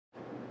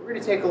We're going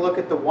to take a look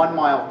at the 1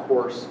 mile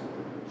course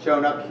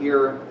shown up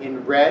here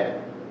in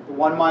red. The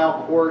 1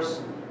 mile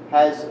course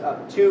has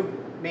two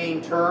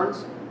main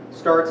turns.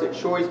 Starts at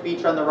Croix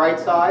Beach on the right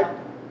side,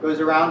 goes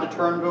around a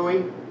turn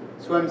buoy,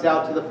 swims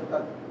out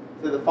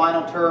to the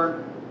final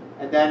turn,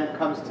 and then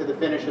comes to the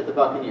finish at the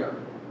Buccaneer.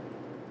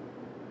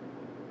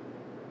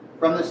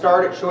 From the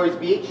start at Croix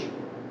Beach,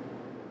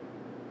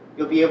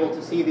 you'll be able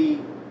to see the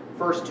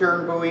first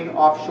turn buoy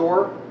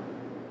offshore.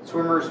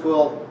 Swimmers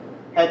will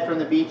head from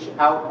the beach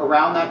out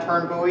around that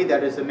turn buoy.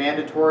 That is a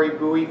mandatory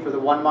buoy for the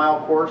 1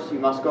 mile course. You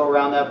must go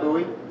around that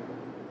buoy.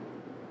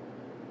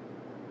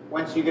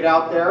 Once you get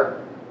out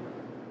there,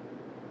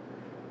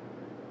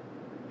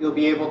 you'll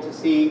be able to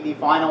see the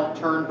final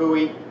turn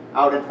buoy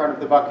out in front of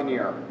the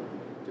Buccaneer.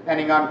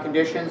 Depending on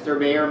conditions, there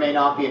may or may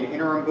not be an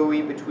interim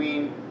buoy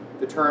between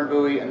the turn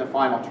buoy and the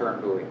final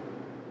turn buoy.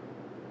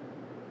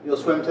 You'll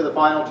swim to the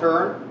final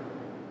turn.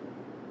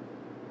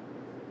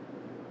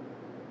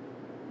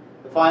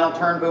 The final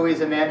turn buoy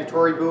is a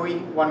mandatory buoy.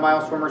 1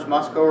 mile swimmers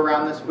must go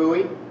around this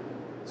buoy.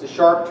 It's a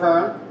sharp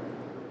turn.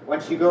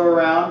 Once you go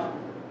around,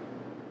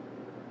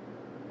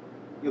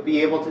 you'll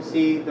be able to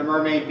see the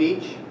Mermaid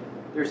Beach.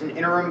 There's an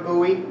interim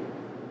buoy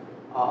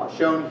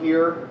shown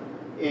here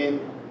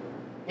in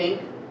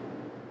pink,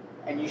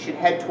 and you should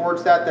head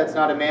towards that. That's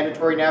not a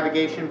mandatory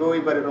navigation buoy,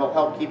 but it'll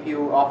help keep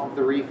you off of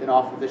the reef and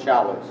off of the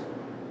shallows.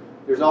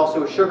 There's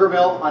also a sugar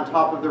mill on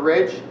top of the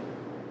ridge,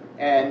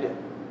 and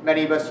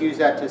many of us use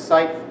that to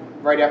sight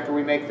right after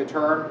we make the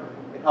turn.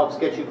 It helps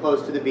get you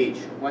close to the beach.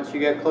 Once you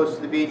get close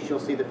to the beach, you'll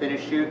see the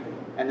finish chute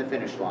and the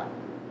finish line.